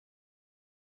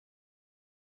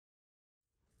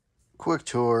quick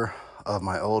tour of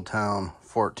my Old Town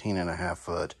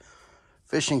 14.5-foot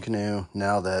fishing canoe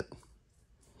now that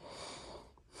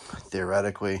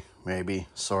theoretically, maybe,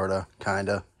 sorta,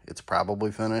 kinda, it's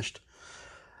probably finished.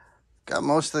 Got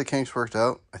most of the kinks worked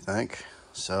out, I think.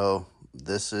 So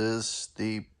this is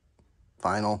the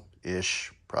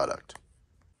final-ish product.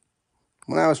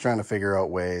 When I was trying to figure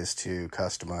out ways to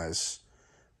customize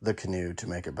the canoe to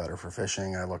make it better for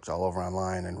fishing, I looked all over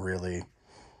online, and really,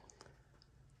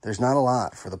 there's not a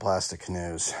lot for the plastic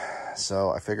canoes.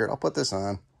 So I figured I'll put this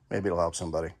on. Maybe it'll help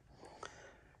somebody.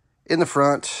 In the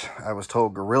front, I was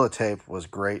told Gorilla Tape was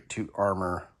great to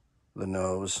armor the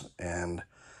nose and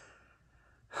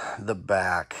the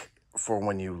back for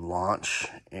when you launch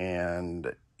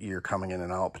and you're coming in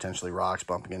and out, potentially rocks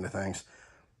bumping into things.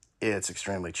 It's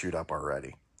extremely chewed up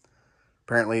already.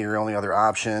 Apparently, your only other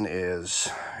option is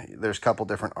there's a couple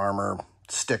different armor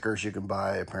stickers you can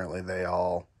buy. Apparently, they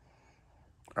all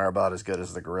are about as good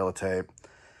as the Gorilla Tape.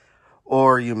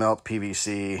 Or you melt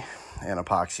PVC and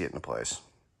epoxy it into place.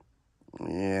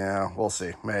 Yeah, we'll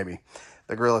see. Maybe.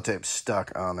 The Gorilla Tape's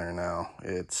stuck on there now.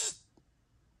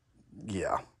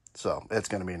 So it's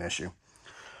going to be an issue.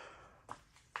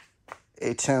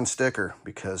 A 10 sticker,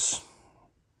 because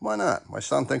why not? My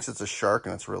son thinks it's a shark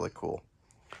and it's really cool.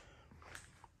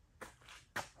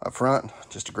 Up front,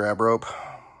 just a grab rope.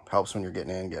 Helps when you're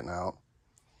getting in, getting out.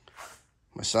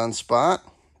 My son's spot,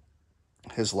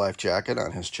 his life jacket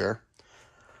on his chair.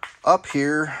 Up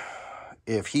here,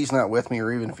 if he's not with me,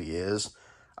 or even if he is,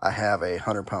 I have a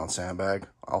 100-pound sandbag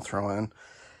I'll throw in.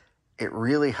 It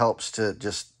really helps to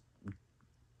just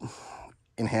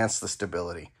enhance the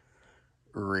stability.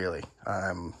 Really,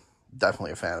 I'm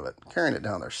definitely a fan of it. Carrying it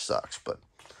down there sucks, but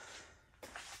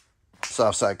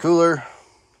soft side cooler,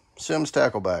 Simms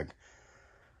tackle bag.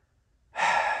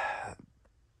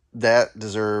 That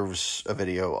deserves a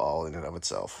video all in and of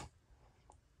itself.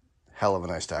 Hell of a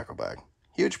nice tackle bag.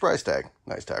 Huge price tag.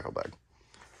 Nice tackle bag.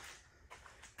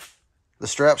 The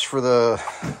straps for the,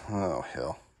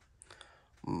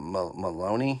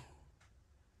 Maloney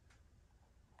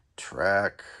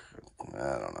track,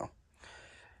 I don't know.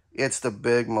 It's the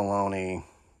big Maloney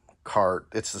cart.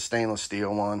 It's the stainless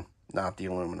steel one, not the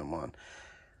aluminum one.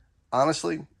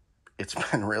 Honestly, it's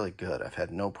been really good. I've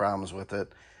had no problems with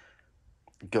it.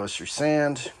 It goes through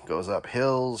sand, goes up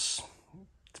hills.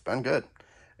 It's been good.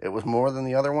 It was more than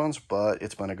the other ones, but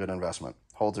it's been a good investment.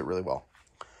 Holds it really well.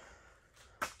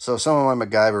 So some of my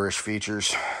MacGyverish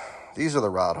features. These are the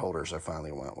rod holders I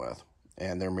finally went with,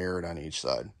 and they're mirrored on each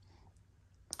side.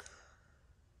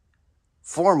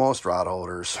 For most rod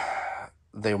holders,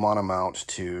 they want to mount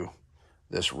to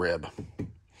this rib.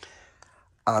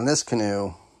 On this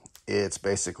canoe, it's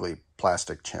basically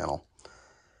plastic channel.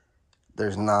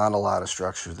 There's not a lot of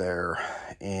structure there,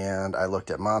 and I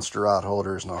looked at monster rod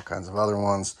holders and all kinds of other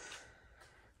ones.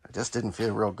 I just didn't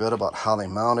feel real good about how they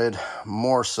mounted,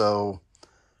 more so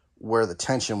where the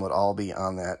tension would all be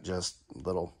on that just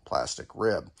little plastic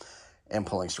rib and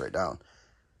pulling straight down.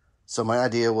 So my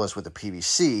idea was with the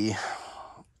PVC,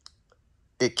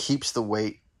 it keeps the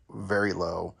weight very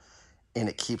low, and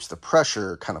it keeps the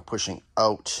pressure kind of pushing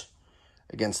out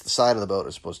against the side of the boat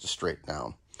as opposed to straight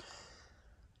down.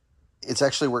 It's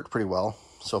actually worked pretty well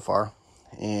so far,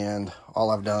 and all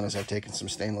I've done is I've taken some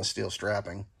stainless steel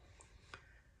strapping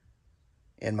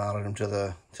and mounted them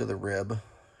to the rib,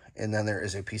 and then there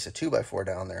is a piece of 2x4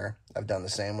 down there. I've done the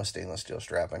same with stainless steel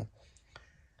strapping.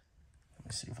 Let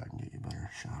me see if I can get you a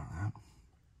better shot of that.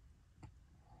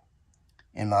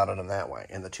 And mounted them that way.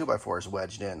 And the 2x4 is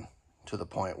wedged in to the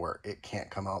point where it can't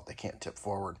come out. They can't tip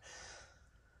forward.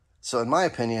 So in my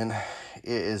opinion, it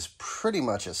is pretty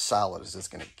much as solid as it's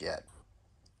going to get.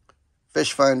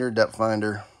 Fish finder, depth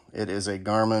finder. It is a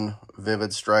Garmin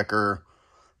Vivid Striker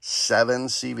 7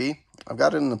 CV. I've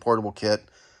got it in the portable kit.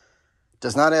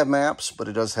 Does not have maps, but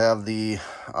it does have the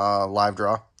live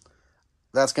draw.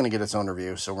 That's going to get its own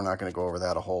review, so we're not going to go over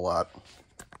that a whole lot.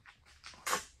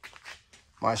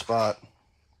 My spot.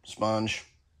 Sponge,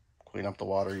 clean up the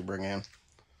water you bring in.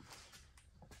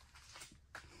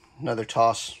 Another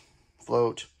toss,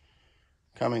 float,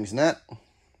 Cummings net,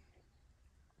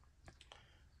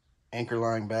 anchor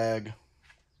line bag,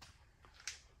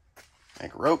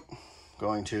 anchor rope,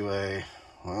 going to a,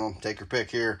 well, take your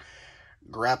pick here,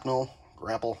 grapple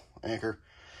anchor.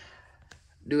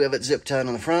 Do have it zip tied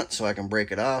on the front so I can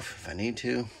break it off if I need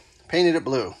to. Painted it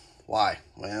blue. Why?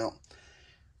 Well,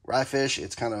 rye fish,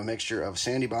 it's kind of a mixture of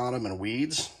sandy bottom and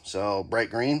weeds. So bright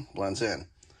green blends in.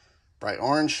 Bright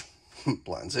orange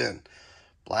blends in.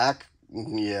 Black,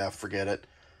 yeah, forget it.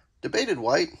 Debated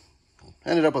white.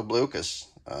 Ended up with blue because,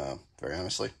 very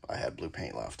honestly, I had blue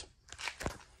paint left.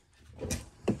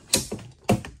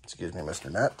 Excuse me,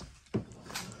 Mr. Net.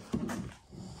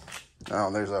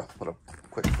 Oh, there's a little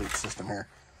quick fleet system here.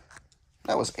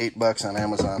 That was $8 on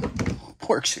Amazon.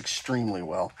 Works extremely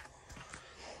well.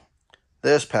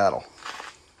 This paddle.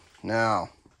 Now,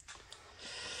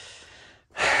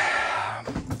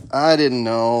 I didn't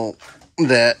know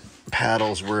that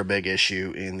paddles were a big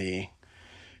issue in the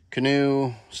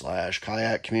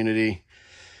canoe/kayak community.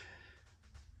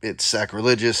 It's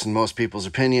sacrilegious in most people's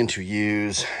opinion to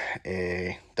use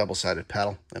a double-sided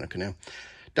paddle in a canoe.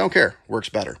 Don't care, works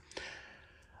better.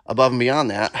 Above and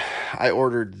beyond that, I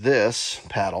ordered this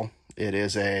paddle. It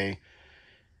is a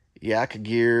Yak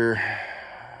Gear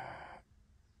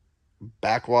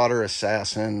Backwater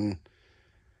Assassin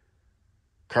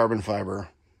carbon fiber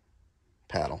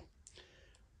paddle,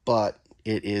 but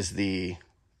it is the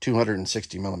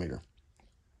 260 millimeter.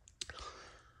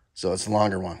 So it's the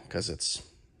longer one because it's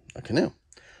a canoe.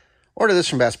 Ordered this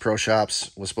from Bass Pro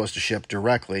Shops. Was supposed to ship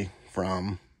directly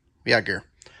from Yak Gear.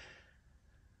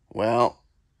 Well,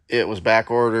 it was back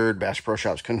ordered. Bass Pro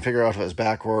Shops couldn't figure out if it was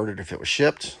back ordered, if it was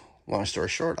shipped. Long story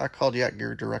short, I called Yak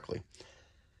Gear directly.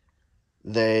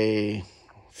 They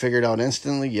figured out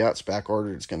instantly, yeah, it's back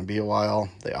ordered. It's going to be a while.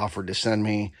 They offered to send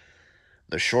me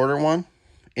the shorter one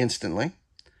instantly.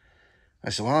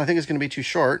 I said, well, I think it's going to be too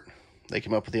short. They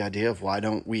came up with the idea of, why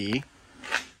don't we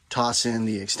toss in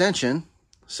the extension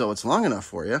so it's long enough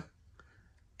for you,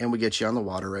 and we get you on the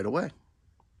water right away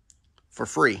for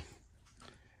free.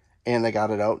 And they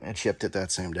got it out and shipped it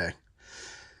that same day.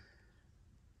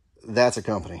 That's a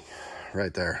company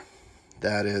right there.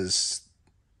 That is,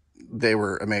 they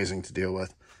were amazing to deal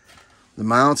with. The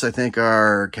mounts, I think,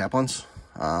 are Kaplan's.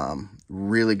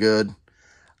 Really good.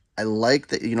 I like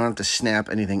that you don't have to snap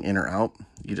anything in or out.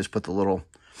 You just put the little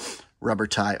rubber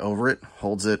tie over it,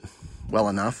 holds it well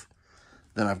enough.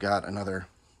 Then I've got another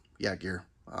Yak Gear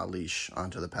leash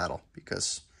onto the paddle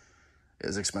because it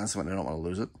is expensive and I don't want to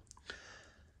lose it.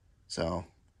 So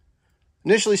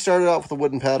initially started out with the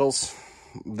wooden paddles.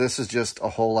 This is just a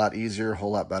whole lot easier, a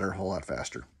whole lot better, a whole lot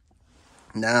faster.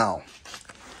 Now,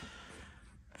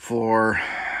 for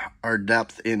our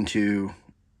depth into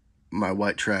my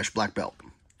white trash black belt.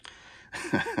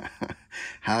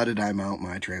 How did I mount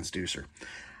my transducer?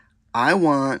 I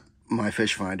want my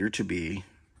fish finder to be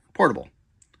portable.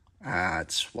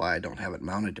 That's why I don't have it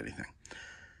mounted to anything.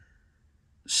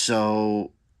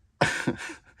 So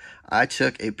I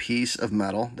took a piece of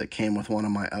metal that came with one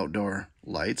of my outdoor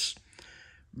lights,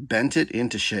 bent it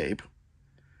into shape,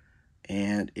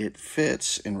 and it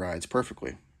fits and rides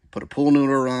perfectly. Put a pool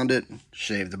noodle around it,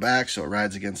 shaved the back so it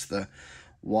rides against the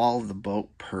wall of the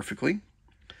boat perfectly.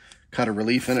 Cut a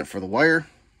relief in it for the wire.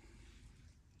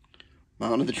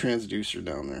 Mounted the transducer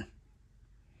down there.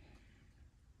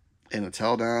 And it's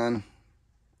held on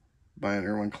by an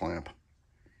Irwin clamp.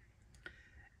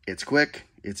 It's quick,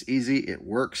 it's easy, it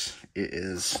works, it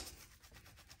is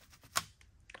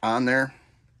on there,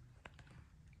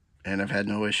 and I've had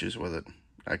no issues with it.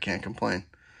 I can't complain.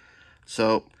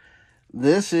 So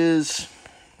this is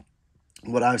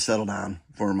what I've settled on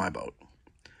for my boat.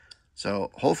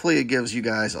 So hopefully it gives you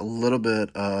guys a little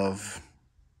bit of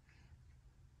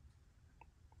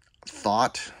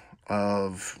thought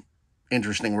of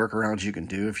interesting workarounds you can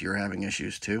do if you're having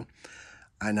issues too.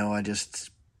 I know I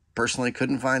just personally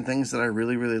couldn't find things that I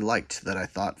really, really liked that I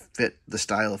thought fit the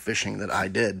style of fishing that I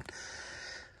did.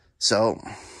 So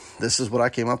this is what I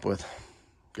came up with.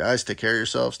 Guys, take care of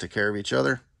yourselves, take care of each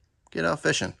other. Get out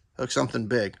fishing. Hook something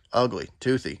big, ugly,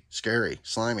 toothy, scary,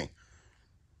 slimy.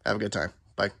 Have a good time.